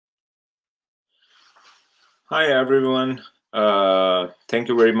Hi, everyone. Thank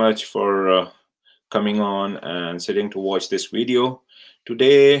you very much for coming on and sitting to watch this video.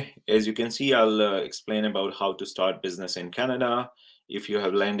 Today, as you can see, I'll explain about how to start business in Canada. If you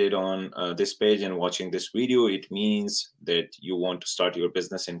have landed on this page and watching this video, it means that you want to start your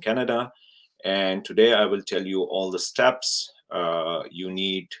business in Canada. And today I will tell you all the steps you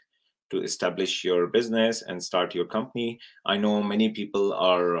need to establish your business and start your company. I know many people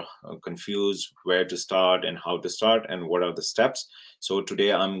are confused where to start and how to start and what are the steps. So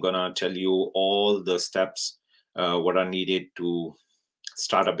today I'm gonna tell you all the steps what are needed to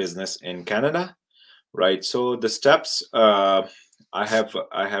start a business in Canada, right? So the steps I have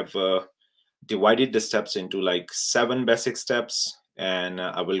divided the steps into like 7 basic steps, and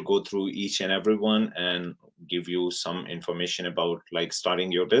I will go through each and every one and give you some information about like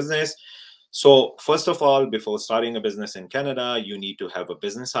starting your business. So first of all, before starting a business in Canada, you need to have a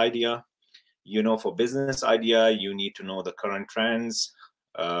business idea. For business idea, you need to know the current trends,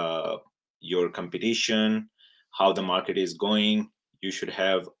 uh, your competition, how the market is going. You should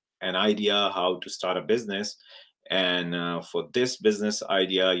have an idea how to start a business. And for this business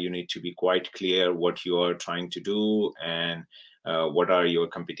idea, you need to be quite clear what you are trying to do, and what are your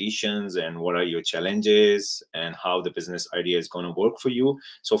competitions and what are your challenges, and how the business idea is going to work for you.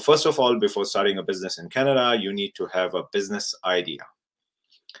 So first of all, before starting a business in Canada, you need to have a business idea.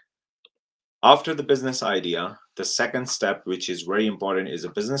 After the business idea, the second step, which is very important, is a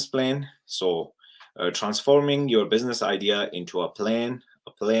business plan. So transforming your business idea into a plan.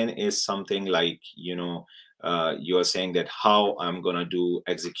 A plan is something like, you're saying that how I'm going to do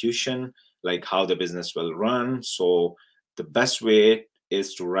execution, like how the business will run. So the best way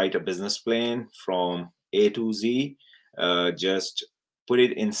is to write a business plan from A to Z. Just put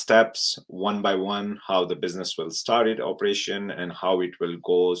it in steps one by one, how the business will start its operation and how it will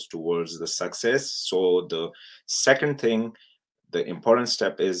goes towards the success. So the second thing, the important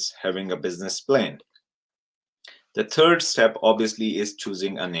step, is having a business plan. The third step obviously is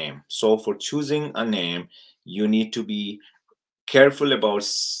choosing a name. So for choosing a name, you need to be careful about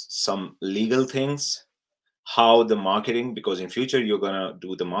some legal things, how the marketing, because in future you're gonna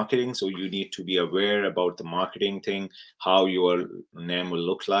do the marketing, so you need to be aware about the marketing thing, how your name will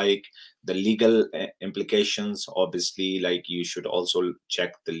look like, the legal implications. Obviously, like, you should also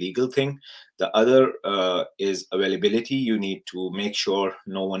check the legal thing. The other is availability. You need to make sure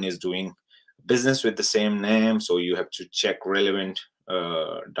no one is doing business with the same name, so you have to check relevant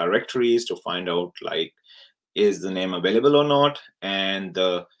directories to find out, like, is the name available or not. And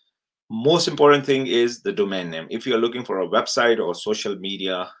the most important thing is the domain name. If you're looking for a website or social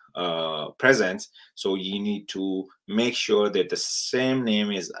media presence, so you need to make sure that the same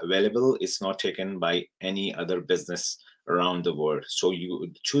name is available. It's not taken by any other business around the world. So you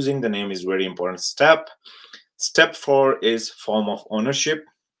choosing the name is very important step. Step 4 is form of ownership.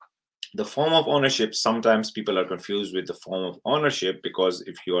 The form of ownership, sometimes people are confused with the form of ownership, because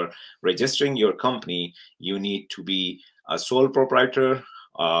if you are registering your company, you need to be a sole proprietor,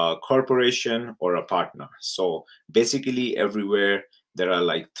 a corporation, or a partner. So basically everywhere there are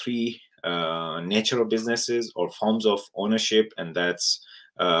like 3 nature of businesses or forms of ownership, and that's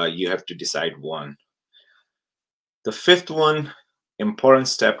you have to decide one. The fifth one, important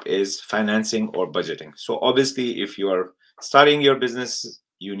step, is financing or budgeting. So obviously if you are starting your business,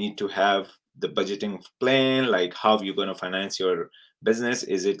 you need to have the budgeting plan, like how you're going to finance your business.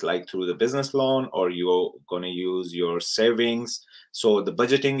 Is it like through the business loan, or you're going to use your savings? So the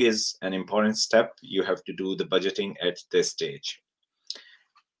budgeting is an important step. You have to do the budgeting at this stage.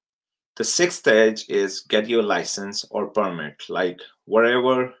 The sixth stage is get your license or permit, like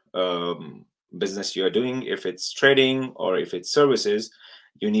whatever business you are doing. If it's trading or if it's services,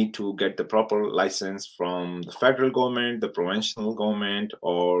 you need to get the proper license from the federal government, the provincial government,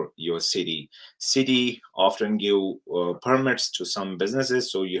 or your city. City often give permits to some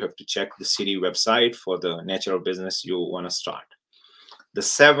businesses, so you have to check the city website for the nature of business you want to start. The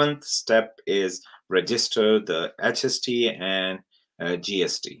seventh step is register the HST and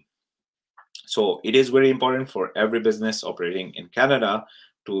GST. So it is very important for every business operating in Canada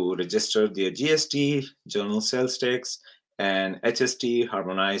to register their GST, general sales tax, and HST,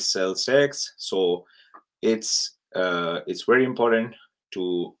 harmonized sales tax. So it's very important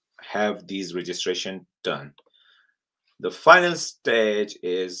to have these registration done. The final stage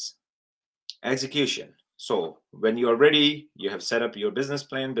is execution. So when you are ready, you have set up your business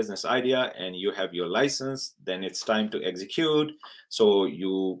plan, business idea, and you have your license, then it's time to execute. So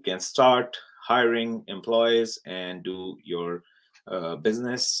you can start hiring employees and do your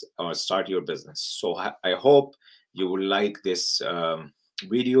business, or start your business. So I hope you will like this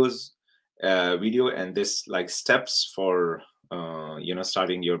videos, video and this like steps for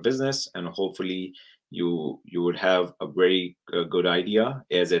starting your business, and hopefully you would have a very good idea,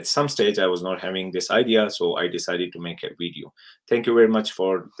 as at some stage I was not having this idea, so I decided to make a video. Thank you very much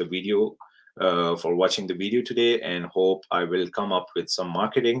for the video, for watching the video today, and hope I will come up with some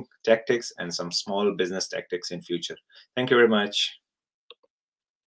marketing tactics and some small business tactics in future. Thank you very much.